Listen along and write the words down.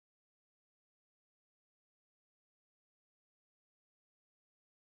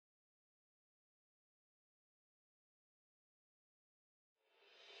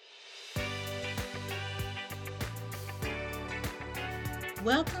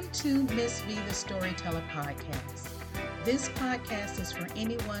Welcome to Miss V the Storyteller podcast. This podcast is for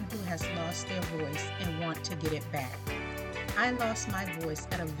anyone who has lost their voice and want to get it back. I lost my voice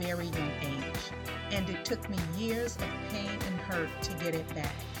at a very young age, and it took me years of pain and hurt to get it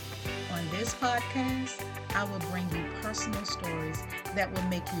back. On this podcast, I will bring you personal stories that will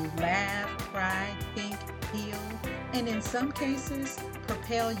make you laugh, cry, think, heal, and in some cases,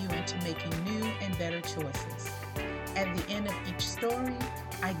 propel you into making new and better choices. At the end of each story,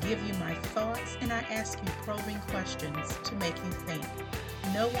 I give you my thoughts and I ask you probing questions to make you think.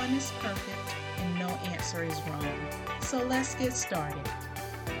 No one is perfect and no answer is wrong. So let's get started.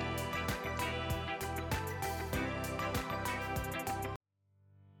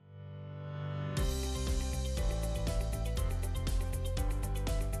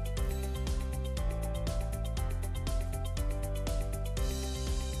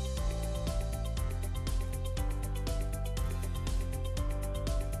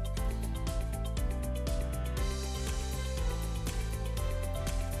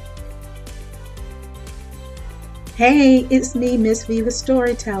 Hey, it's me, Miss V the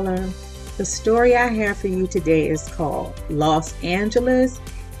Storyteller. The story I have for you today is called Los Angeles,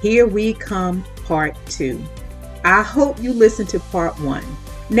 Here We Come, Part 2. I hope you listened to Part 1.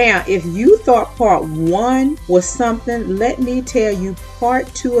 Now, if you thought Part 1 was something, let me tell you, Part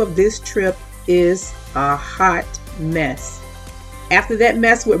 2 of this trip is a hot mess. After that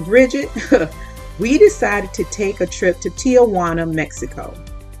mess with Bridget, we decided to take a trip to Tijuana, Mexico.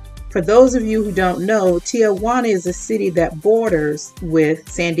 For those of you who don't know, Tijuana is a city that borders with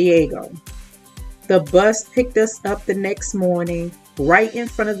San Diego. The bus picked us up the next morning right in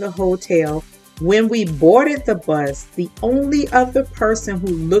front of the hotel. When we boarded the bus, the only other person who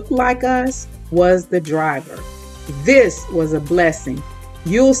looked like us was the driver. This was a blessing.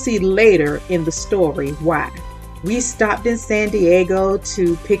 You'll see later in the story why. We stopped in San Diego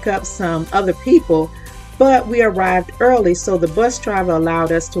to pick up some other people, but we arrived early, so the bus driver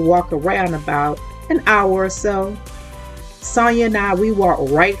allowed us to walk around about an hour or so. Sonia and I, we walked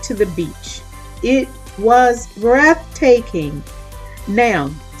right to the beach. It was breathtaking.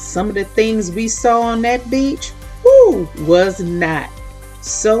 Now, some of the things we saw on that beach, was not.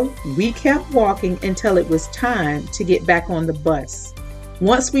 So we kept walking until it was time to get back on the bus.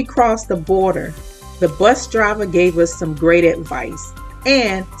 Once we crossed the border, the bus driver gave us some great advice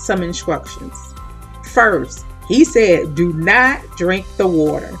and some instructions. First, he said, do not drink the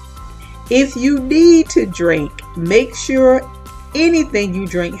water. If you need to drink, make sure anything you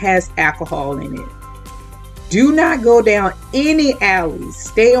drink has alcohol in it. Do not go down any alleys.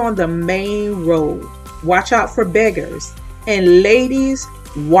 Stay on the main road. Watch out for beggars. And ladies,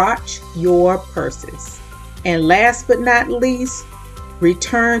 watch your purses. And last but not least,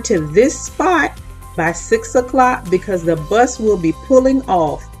 return to this spot by 6 o'clock because the bus will be pulling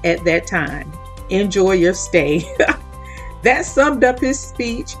off at that time. Enjoy your stay. That summed up his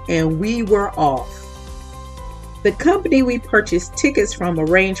speech and we were off. The company we purchased tickets from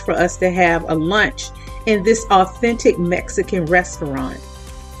arranged for us to have a lunch in this authentic Mexican restaurant.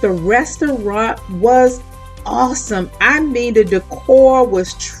 The restaurant was awesome. I mean, the decor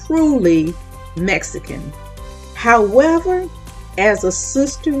was truly Mexican. However, as a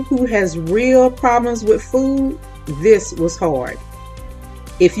sister who has real problems with food, this was hard.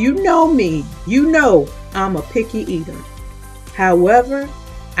 If you know me, you know I'm a picky eater. However,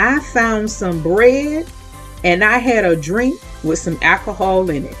 I found some bread and I had a drink with some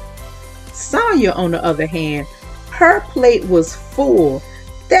alcohol in it. Sonia, on the other hand, her plate was full.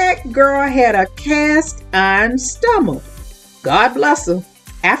 That girl had a cast iron stomach. God bless her.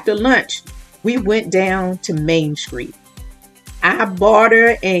 After lunch, we went down to Main Street. I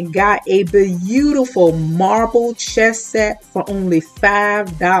bartered and got a beautiful marble chess set for only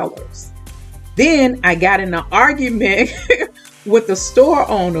 $5. Then I got in an argument with the store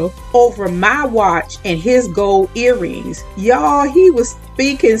owner over my watch and his gold earrings. Y'all, he was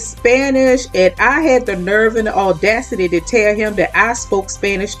speaking Spanish and I had the nerve and the audacity to tell him that I spoke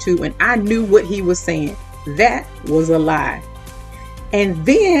Spanish too and I knew what he was saying. That was a lie. And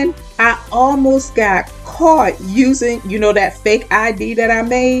then I almost got caught using, that fake ID that I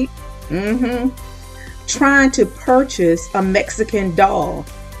made. Trying to purchase a Mexican doll.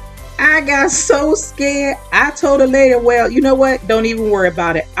 I got so scared. I told the lady, well, you know what? Don't even worry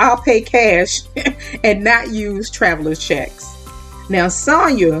about it. I'll pay cash and not use traveler's checks. Now,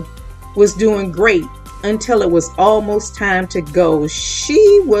 Sonia was doing great until it was almost time to go.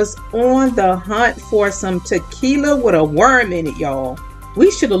 She was on the hunt for some tequila with a worm in it, y'all. We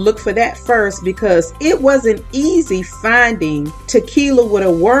should have looked for that first because it wasn't easy finding tequila with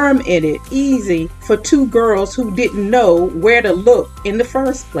a worm in it easy for two girls who didn't know where to look in the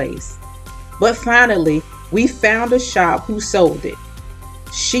first place. But finally, we found a shop who sold it.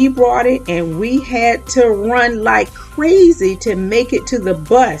 She brought it and we had to run like crazy to make it to the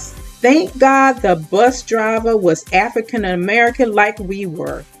bus. Thank God the bus driver was African American like we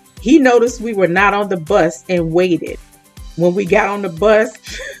were. He noticed we were not on the bus and waited. When we got on the bus,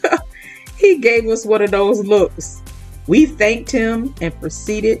 he gave us one of those looks. We thanked him and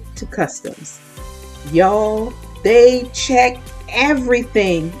proceeded to customs. Y'all, they checked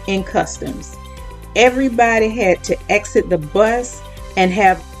everything in customs. Everybody had to exit the bus and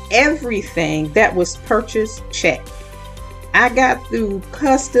have everything that was purchased checked. I got through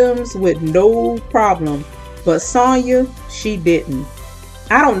customs with no problem, but Sonia, she didn't.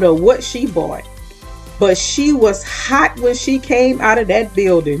 I don't know what she bought, but she was hot when she came out of that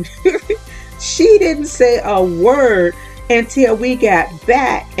building. She didn't say a word until we got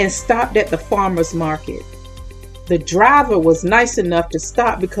back and stopped at the farmer's market. The driver was nice enough to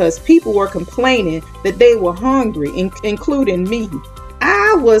stop because people were complaining that they were hungry, including me.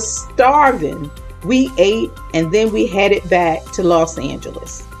 I was starving. We ate and then we headed back to Los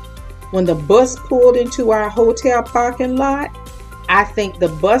Angeles. When the bus pulled into our hotel parking lot, I thanked the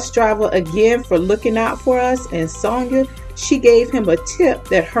bus driver again for looking out for us, and Sonia, she gave him a tip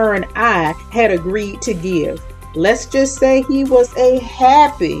that her and I had agreed to give. Let's just say he was a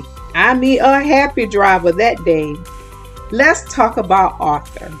happy driver that day. Let's talk about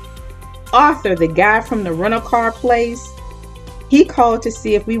Arthur. Arthur, the guy from the rental car place, he called to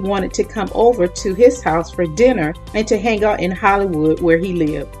see if we wanted to come over to his house for dinner and to hang out in Hollywood where he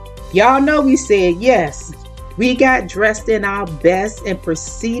lived. Y'all know we said yes. We got dressed in our best and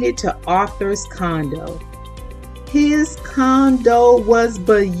proceeded to Arthur's condo. His condo was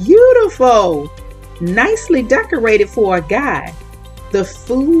beautiful, nicely decorated for a guy. The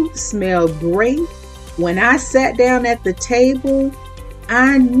food smelled great. When I sat down at the table,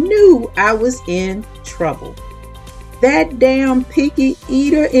 I knew I was in trouble. That damn picky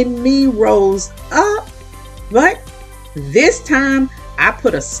eater in me rose up, but this time I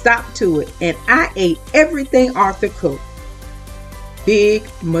put a stop to it and I ate everything Arthur cooked. Big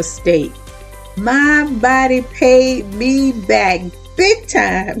mistake. My body paid me back big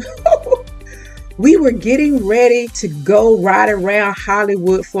time. We were getting ready to go ride around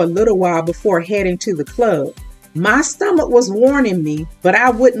Hollywood for a little while before heading to the club. My stomach was warning me, but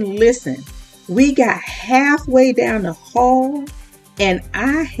I wouldn't listen. We got halfway down the hall and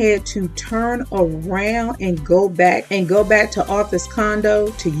I had to turn around and go back to Arthur's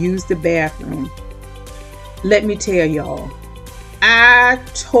condo to use the bathroom. Let me tell y'all, I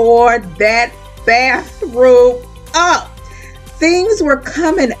tore that bathroom up. Things were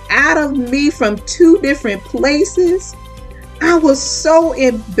coming out of me from two different places. I was so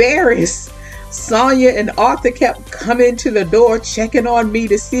embarrassed. Sonia and Arthur kept coming to the door checking on me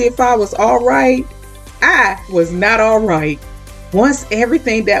to see if I was all right. I was not all right. Once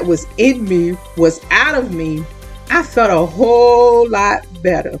everything that was in me was out of me, I felt a whole lot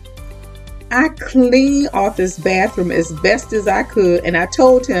better. I cleaned Arthur's bathroom as best as I could, and I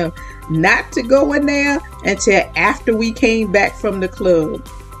told him not to go in there until after we came back from the club.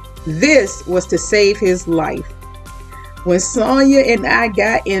 This was to save his life. When Sonia and I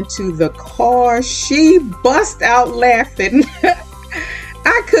got into the car, she bust out laughing.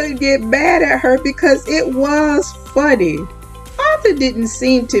 I couldn't get mad at her because it was funny. Arthur didn't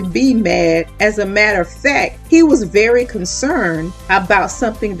seem to be mad. As a matter of fact, he was very concerned about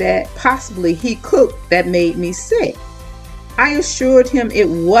something that possibly he cooked that made me sick. I assured him it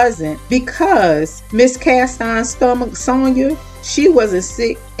wasn't because Miss Cast Iron Stomach Sonia, she wasn't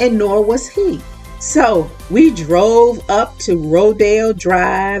sick and nor was he. So we drove up to Rodale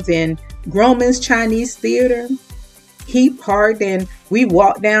Drive and Grauman's Chinese Theater. He parked and we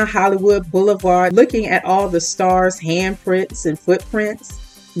walked down Hollywood Boulevard looking at all the stars' handprints and footprints.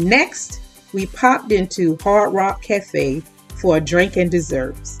 Next, we popped into Hard Rock Cafe for a drink and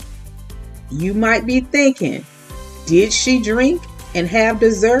desserts. You might be thinking, did she drink and have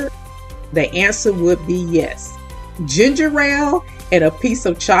dessert? The answer would be yes. Ginger ale and a piece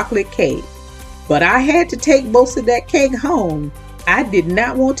of chocolate cake. But I had to take most of that cake home. I did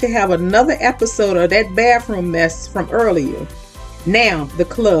not want to have another episode of that bathroom mess from earlier. Now, the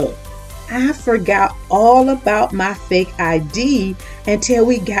club. I forgot all about my fake ID until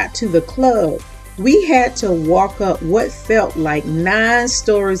we got to the club. We had to walk up what felt like 9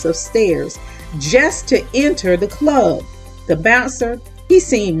 stories of stairs just to enter the club. The bouncer, he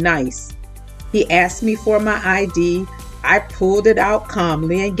seemed nice. He asked me for my ID, I pulled it out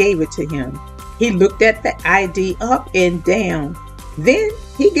calmly and gave it to him. He looked at the ID up and down. Then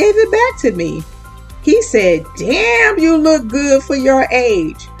he gave it back to me. He said, "Damn, you look good for your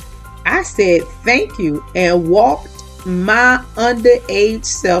age." I said, "Thank you," and walked my underage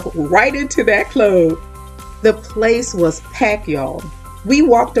self right into that club. The place was packed, y'all. We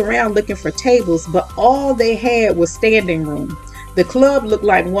walked around looking for tables, but all they had was standing room. The club looked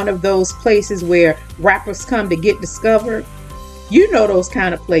like one of those places where rappers come to get discovered. You know those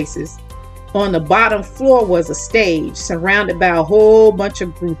kind of places. On the bottom floor was a stage surrounded by a whole bunch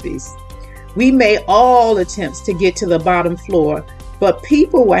of groupies. We made all attempts to get to the bottom floor, but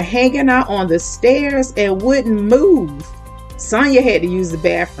people were hanging out on the stairs and wouldn't move. Sonya had to use the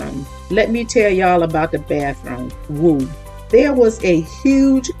bathroom. Let me tell y'all about the bathroom. Woo. There was a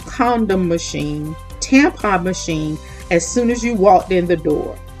huge condom machine, tampon machine, as soon as you walked in the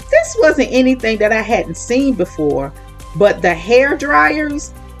door. This wasn't anything that I hadn't seen before, but the hair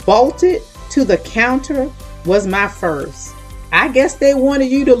dryers bolted to the counter was my first. I guess they wanted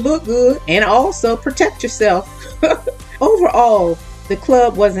you to look good and also protect yourself. Overall, the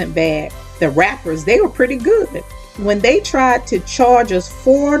club wasn't bad. The rappers, they were pretty good. When they tried to charge us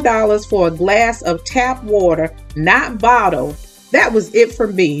 $4 for a glass of tap water, not bottle, that was it for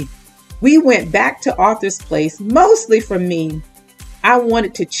me. We went back to Arthur's place, mostly for me. I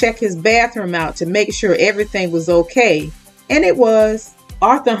wanted to check his bathroom out to make sure everything was okay. And it was.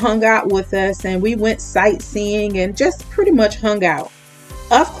 Arthur hung out with us and we went sightseeing and just pretty much hung out.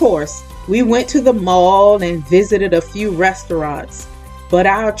 Of course, we went to the mall and visited a few restaurants. But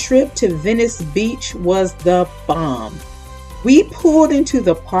our trip to Venice Beach was the bomb. We pulled into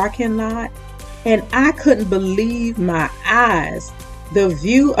the parking lot and I couldn't believe my eyes. The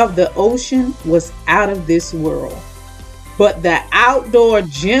view of the ocean was out of this world. But the outdoor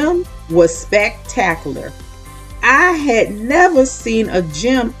gym was spectacular. I had never seen a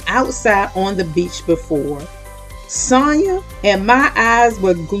gym outside on the beach before. Sonya and my eyes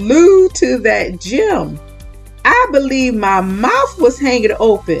were glued to that gym. I believe my mouth was hanging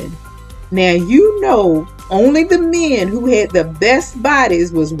open. Now you know only the men who had the best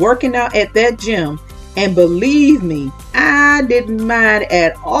bodies was working out at that gym, and believe me, I didn't mind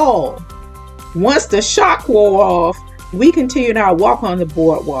at all. Once the shock wore off, we continued our walk on the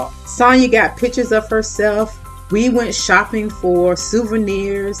boardwalk. Sonya got pictures of herself. We went shopping for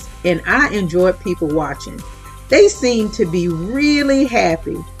souvenirs, and I enjoyed people watching. They seemed to be really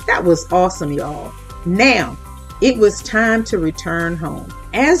happy. That was awesome, y'all. Now, it was time to return home.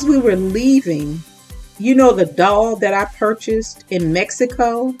 As we were leaving, you know the doll that I purchased in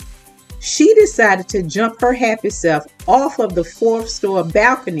Mexico? She decided to jump her happy self off of the fourth floor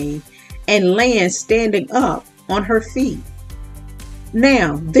balcony and land standing up on her feet.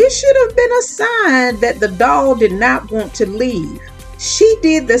 Now, this should have been a sign that the doll did not want to leave. She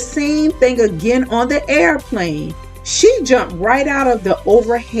did the same thing again on the airplane. She jumped right out of the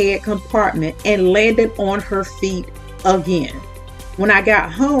overhead compartment and landed on her feet again. When I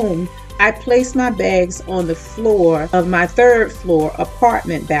got home, I placed my bags on the floor of my third floor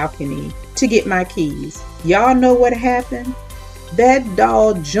apartment balcony to get my keys. Y'all know what happened? That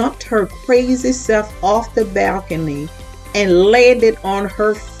doll jumped her crazy self off the balcony and landed on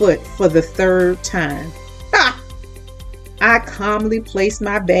her foot for the third time. Ha! I calmly placed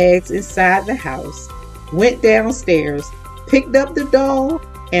my bags inside the house, went downstairs, picked up the doll,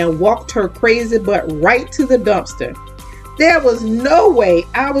 and walked her crazy butt right to the dumpster. There was no way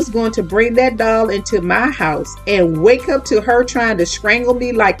I was going to bring that doll into my house and wake up to her trying to strangle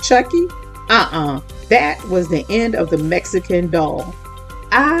me like Chucky. That was the end of the Mexican doll.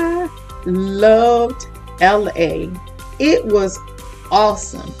 I loved LA. It was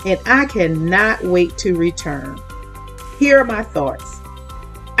awesome, and I cannot wait to return. Here are my thoughts.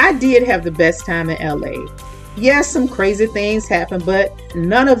 I did have the best time in LA. Yes, some crazy things happened, but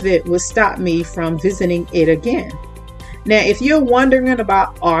none of it would stop me from visiting it again. Now, if you're wondering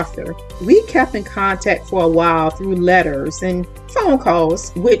about Arthur, we kept in contact for a while through letters and phone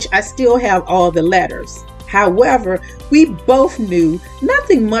calls, which I still have all the letters. However, we both knew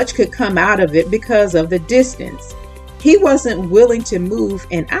nothing much could come out of it because of the distance. He wasn't willing to move,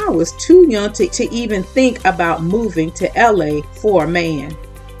 and I was too young to even think about moving to LA for a man.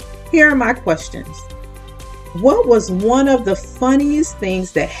 Here are my questions. What was one of the funniest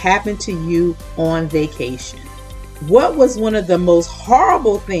things that happened to you on vacation? What was one of the most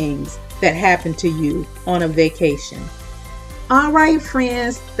horrible things that happened to you on a vacation? All right,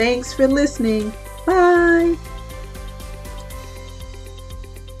 friends, thanks for listening. Bye.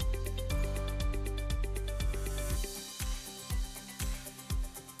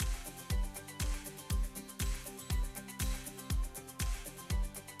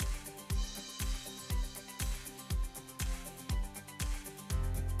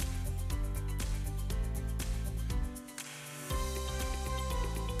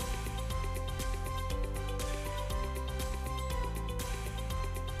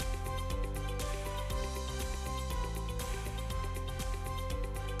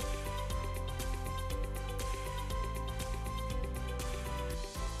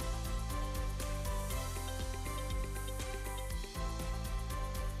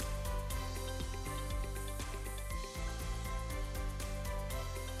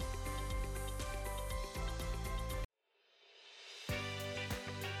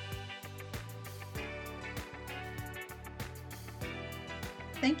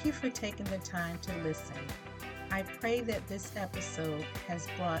 Thank you for taking the time to listen. I pray that this episode has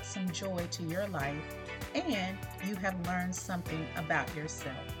brought some joy to your life and you have learned something about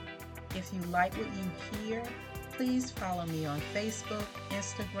yourself. If you like what you hear, please follow me on Facebook,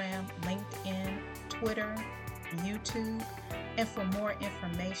 Instagram, LinkedIn, Twitter, YouTube. And for more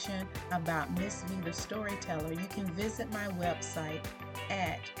information about Miss V the Storyteller, you can visit my website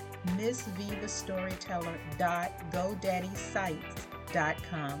at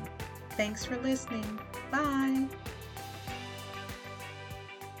missvthestoryteller.godaddysite.com. Thanks for listening. Bye.